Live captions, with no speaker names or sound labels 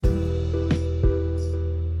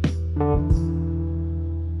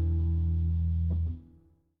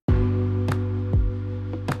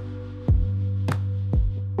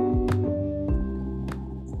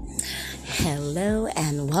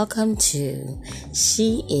welcome to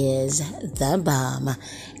She is the Bomb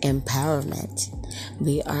Empowerment.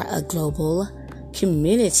 We are a global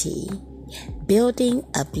community building,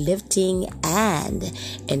 uplifting, and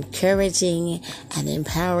encouraging and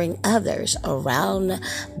empowering others around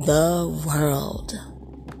the world.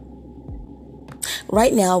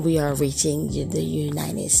 Right now, we are reaching the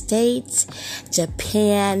United States,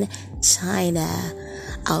 Japan, China,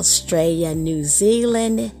 Australia, New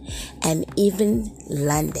Zealand, and even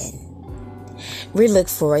London. We look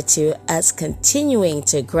forward to us continuing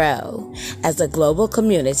to grow as a global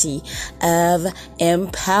community of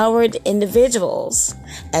empowered individuals,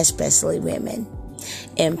 especially women,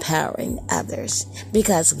 empowering others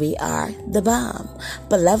because we are the bomb,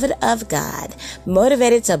 beloved of God,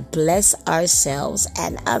 motivated to bless ourselves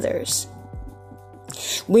and others.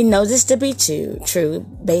 We know this to be true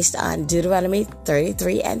based on Deuteronomy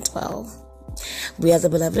 33 and 12. We are the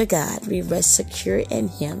beloved of God. We rest secure in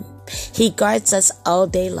Him. He guards us all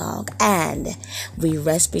day long, and we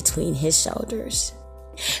rest between His shoulders.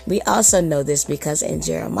 We also know this because in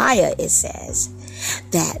Jeremiah it says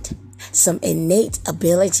that some innate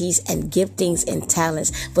abilities and giftings and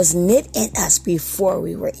talents was knit in us before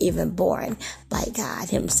we were even born by God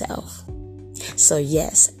Himself. So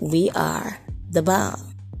yes, we are the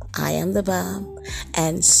bomb. I am the bomb,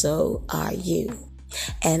 and so are you.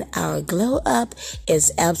 And our glow up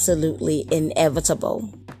is absolutely inevitable.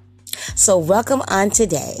 So welcome on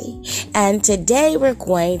today. And today we're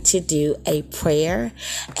going to do a prayer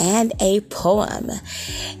and a poem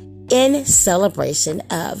in celebration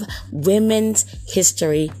of Women's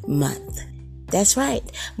History Month. That's right.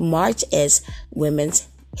 March is Women's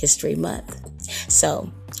History Month. So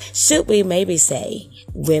should we maybe say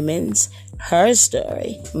Women's Her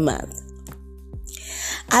Story Month?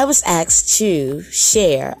 I was asked to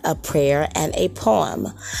share a prayer and a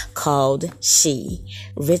poem called She,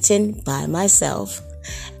 written by myself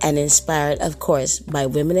and inspired, of course, by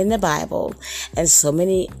women in the Bible and so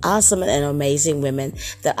many awesome and amazing women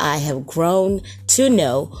that I have grown to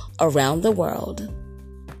know around the world.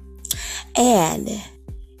 And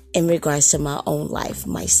in regards to my own life,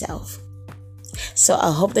 myself. So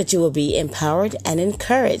I hope that you will be empowered and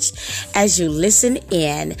encouraged as you listen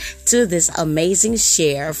in to this amazing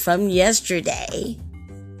share from yesterday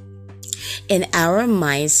in Our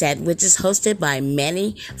Mindset, which is hosted by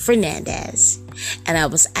Manny Fernandez. And I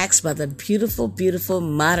was asked by the beautiful, beautiful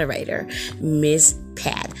moderator, Ms.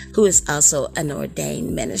 Pat, who is also an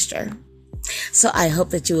ordained minister. So I hope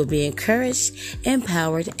that you will be encouraged,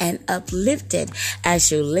 empowered, and uplifted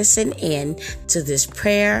as you listen in to this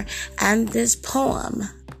prayer and this poem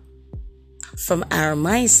from Our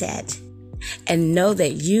Mindset, and know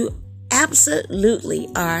that you absolutely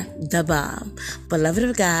are the bomb, beloved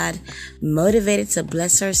of God, motivated to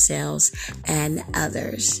bless ourselves and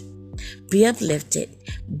others. Be uplifted,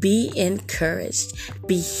 be encouraged,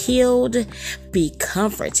 be healed, be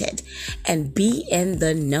comforted, and be in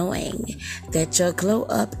the knowing that your glow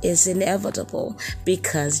up is inevitable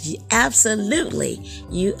because you are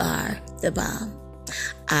the bomb.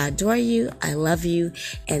 I adore you, I love you,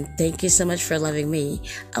 and thank you so much for loving me.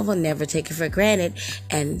 I will never take it for granted,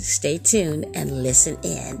 and stay tuned and listen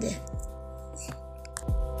in.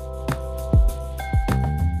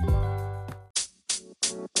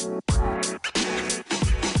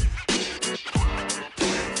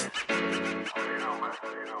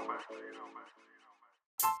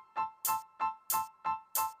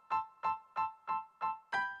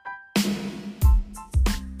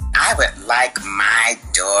 I would like my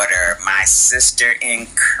daughter, my sister in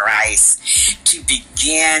Christ, to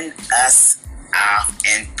begin us off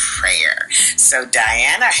in prayer. So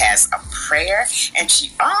Diana has a prayer and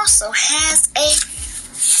she also has a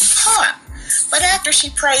poem. But after she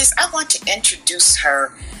prays, I want to introduce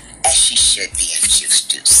her as she should be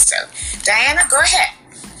introduced. So Diana, go ahead.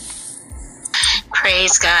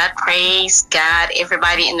 Praise God,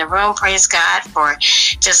 everybody in the room. Praise God for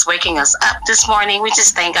just waking us up this morning. We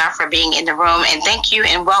just thank God for being in the room, and thank you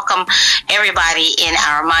and welcome everybody in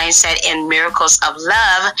Our Mindset and Miracles of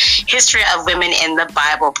Love, History of Women in the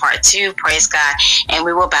Bible, Part 2. Praise God. And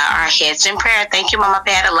we will bow our heads in prayer. Thank you, Mama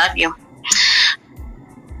Pat. I love you.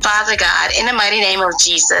 Father God, in the mighty name of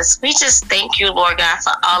Jesus, we just thank you, Lord God,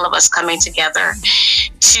 for all of us coming together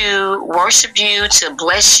to worship you, to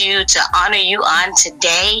bless you, to honor you on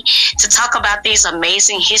today, to talk about these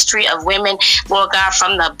amazing history of women, Lord God,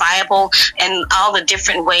 from the Bible and all the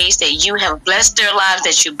different ways that you have blessed their lives,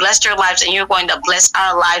 that you blessed their lives, and you're going to bless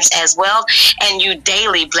our lives as well, and you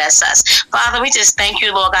daily bless us. Father, we just thank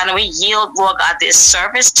you, Lord God, and we yield, Lord God, this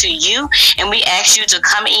service to you, and we ask you to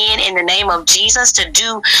come in the name of Jesus to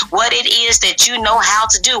do what it is that you know how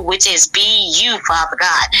to do, which is be you, Father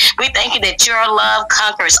God. We thank you that your love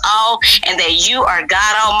conquers all and that you are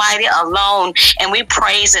God Almighty alone, and we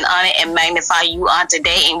praise and honor and magnify you on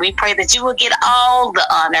today, and we pray that you will get all the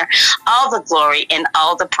honor, all the glory, and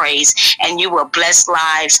all the praise, and you will bless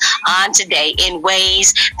lives on today in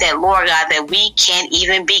ways that, Lord God, that we can't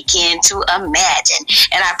even begin to imagine.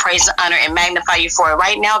 And I praise and honor and magnify you for it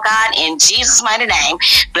right now, God, in Jesus' mighty name.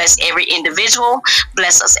 Bless every individual,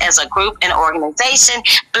 bless us as a group and organization,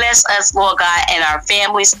 bless us, Lord God, and our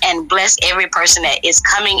families, and bless every person that is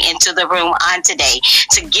coming into the room on today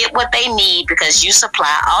to get what they need, because you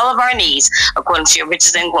supply all of our needs according to your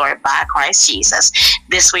riches and glory by Christ Jesus.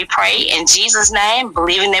 This we pray in Jesus' name,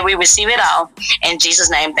 believing that we receive it all. In Jesus'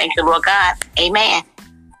 name, thank you, Lord God. Amen.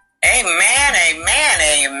 Amen, amen,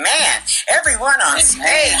 amen. Everyone on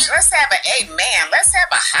stage, let's have an amen. Let's have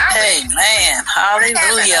a hallelujah. Amen.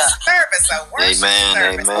 Hallelujah. Service, a worship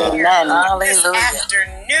service. Amen. Hallelujah. This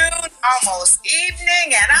afternoon, almost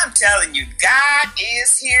evening, and I'm telling you, God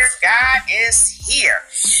is here. God is here.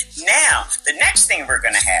 Now, the next thing we're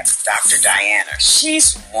going to have is DrDyanner.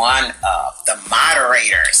 She's one of the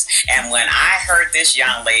moderators. And when I heard this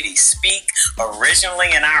young lady speak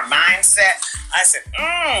originally in our mindset, I said,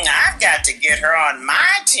 I've got to get her on my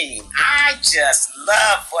team. I just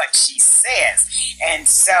love what she says. And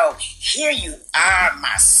so here you are,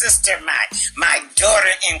 my sister, my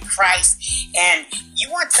daughter in Christ. And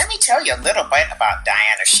let me tell you a little bit about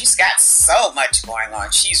Diana. She's got so much going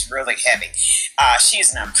on. She's really heavy.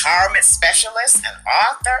 She's an empowerment specialist, an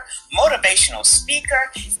author, motivational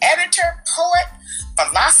speaker, editor, poet,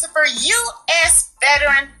 philosopher, U.S.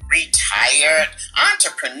 veteran, retired,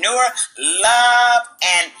 entrepreneur, love,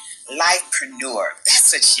 and lifepreneur.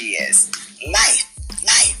 That's what she is. Life.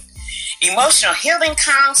 Emotional healing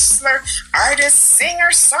counselor, artist,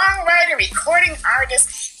 singer, songwriter, recording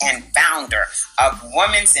artist, and founder of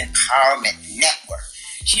Women's Empowerment Network.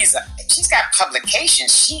 She's got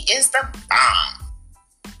publications. She is the bomb.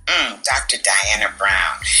 DrDyanner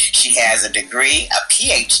Brown. She has a degree, a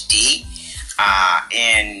PhD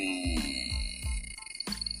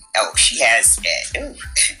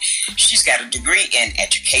she's got a degree in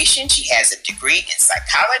education. She has a degree in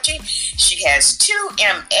psychology. She has 2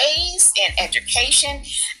 MAs in education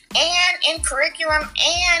and in curriculum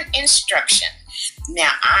and instruction.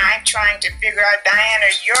 Now, I'm trying to figure out,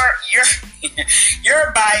 Diana,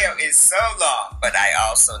 your bio is so long, but I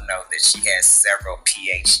also know that she has several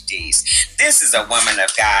PhDs. This is a woman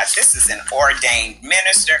of God. This is an ordained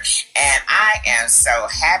minister, and I am so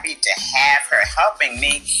happy to have her helping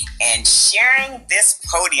me and sharing this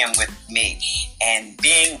podium with me and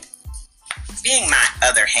being my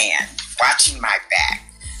other hand, watching my back.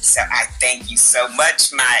 So I thank you so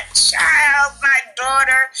much, my child, my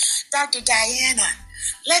daughter, DrDyanner.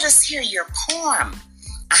 Let us hear your poem.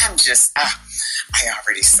 I'm just, I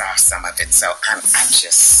already saw some of it, so I'm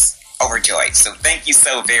just overjoyed. So thank you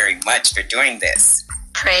so very much for doing this.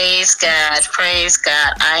 Praise God. Praise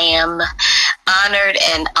God. I am honored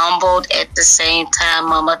and humbled at the same time,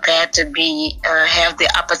 Mama Pat, to have the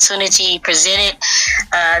opportunity presented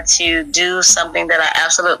to do something that I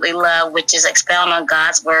absolutely love, which is expound on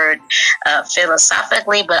God's word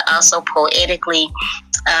philosophically, but also poetically,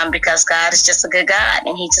 because God is just a good God,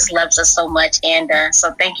 and he just loves us so much. And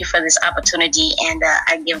so thank you for this opportunity, and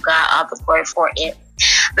I give God all the glory for it.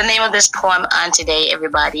 The name of this poem on today,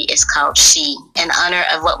 everybody, is called She, in honor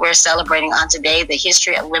of what we're celebrating on today, the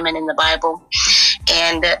history of women in the Bible.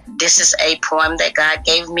 And this is a poem that God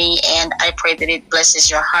gave me, and I pray that it blesses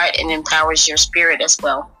your heart and empowers your spirit as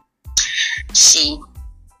well. She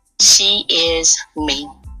is me.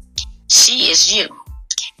 She is you.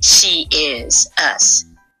 She is us.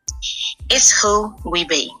 It's who we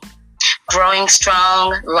be. Growing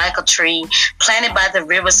strong like a tree, planted by the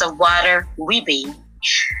rivers of water, we be.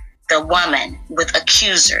 The woman with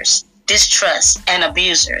accusers, distrust, and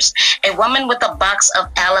abusers. A woman with a box of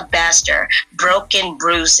alabaster, broken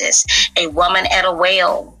bruises. A woman at a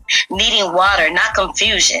well, needing water, not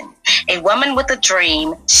confusion. A woman with a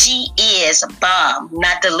dream. She is bomb,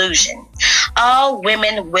 not delusion. All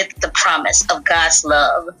women with the promise of God's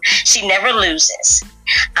love. She never loses.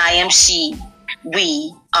 I am she.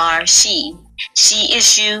 We are she. She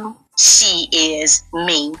is you. She is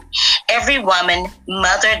me. Every woman,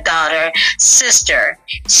 mother, daughter, sister,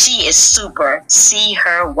 she is super. See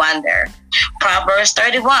her wonder. Proverbs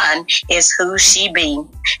 31 is who she be.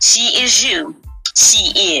 She is you.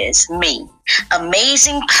 She is me.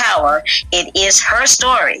 Amazing power. It is her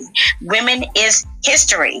story. Women is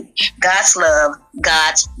history. God's love,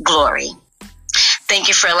 God's glory. Thank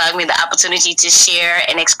you for allowing me the opportunity to share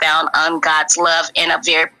and expound on God's love in a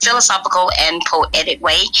very philosophical and poetic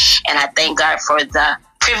way. And I thank God for the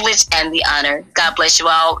privilege and the honor. God bless you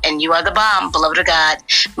all. And you are the bomb, beloved of God,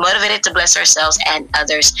 motivated to bless ourselves and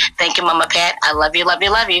others. Thank you, Mama Pat. I love you, love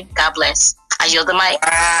you, love you. God bless. I yield the mic.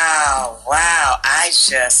 Wow. I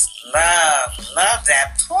just love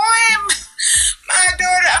that poem. My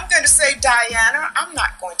daughter, I'm going to say DrDyanner. I'm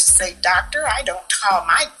not going to say doctor. I don't call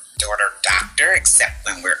my daughter doctor except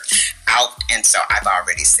when we're out, and so I've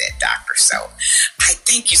already said doctor. So I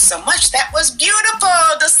thank you so much. That was beautiful.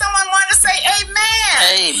 Does someone want to say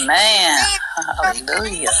amen? Amen.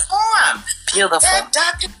 Hallelujah. Poem Beautiful. that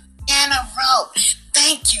Dr. Anna wrote.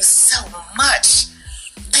 Thank you so much.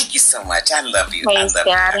 Thank you so much. I love you. Praise God.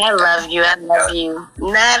 I love you. I love you.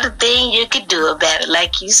 Not a thing you could do about it,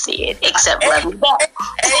 like you said, except love me back.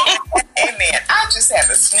 Amen. I just have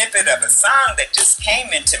a snippet of a song that just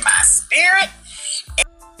came into my spirit.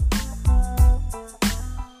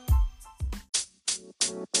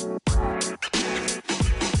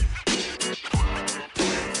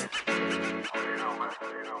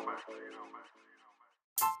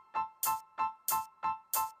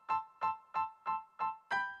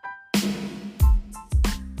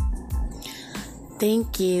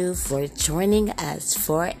 Thank you for joining us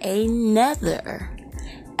for another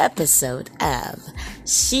episode of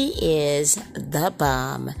She is the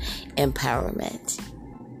Bomb Empowerment,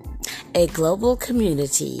 a global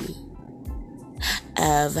community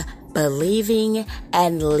of believing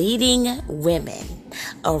and leading women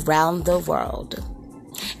around the world.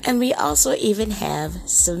 And we also even have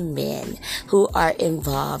some men who are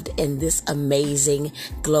involved in this amazing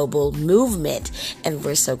global movement, and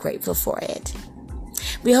we're so grateful for it.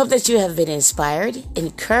 We hope that you have been inspired,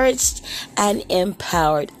 encouraged, and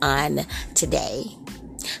empowered on today.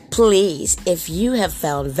 Please, if you have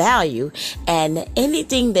found value in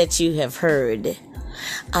anything that you have heard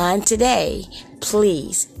on today,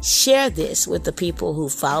 please share this with the people who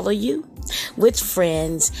follow you, with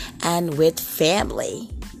friends, and with family.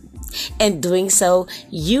 In doing so,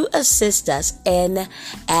 you assist us in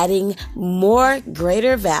adding more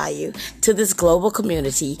greater value to this global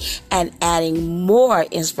community and adding more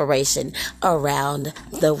inspiration around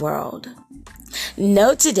the world.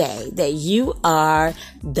 Know today that you are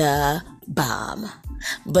the bomb.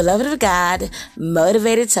 Beloved of God,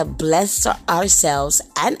 motivated to bless ourselves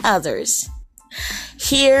and others.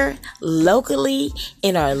 Here, locally,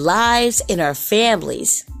 in our lives, in our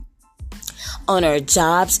families, on our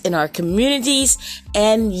jobs, in our communities,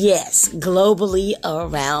 and yes, globally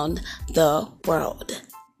around the world.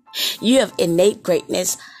 You have innate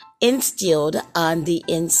greatness instilled on the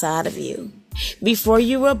inside of you. Before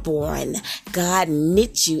you were born, God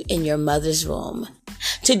knit you in your mother's womb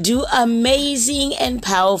to do amazing and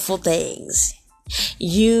powerful things.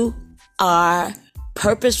 You are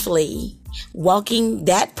purposefully walking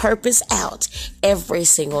that purpose out every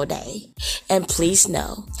single day. And please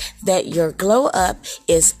know that your glow up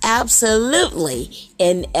is absolutely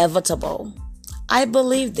inevitable. I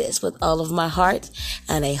believe this with all of my heart,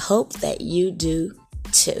 and I hope that you do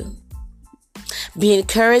too. Be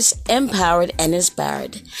encouraged, empowered, and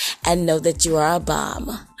inspired, and know that you are a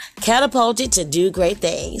bomb, catapulted to do great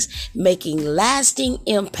things, making lasting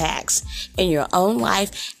impacts in your own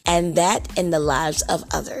life and that in the lives of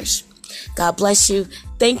others. God bless you.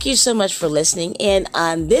 Thank you so much for listening in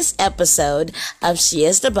on this episode of She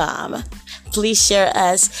is the Bomb. Please share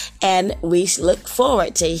us, and we look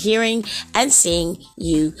forward to hearing and seeing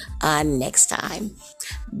you on next time.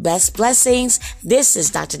 Best blessings. This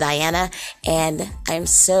is DrDyanner, and I'm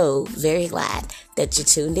so very glad that you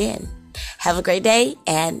tuned in. Have a great day,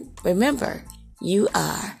 and remember, you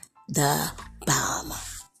are the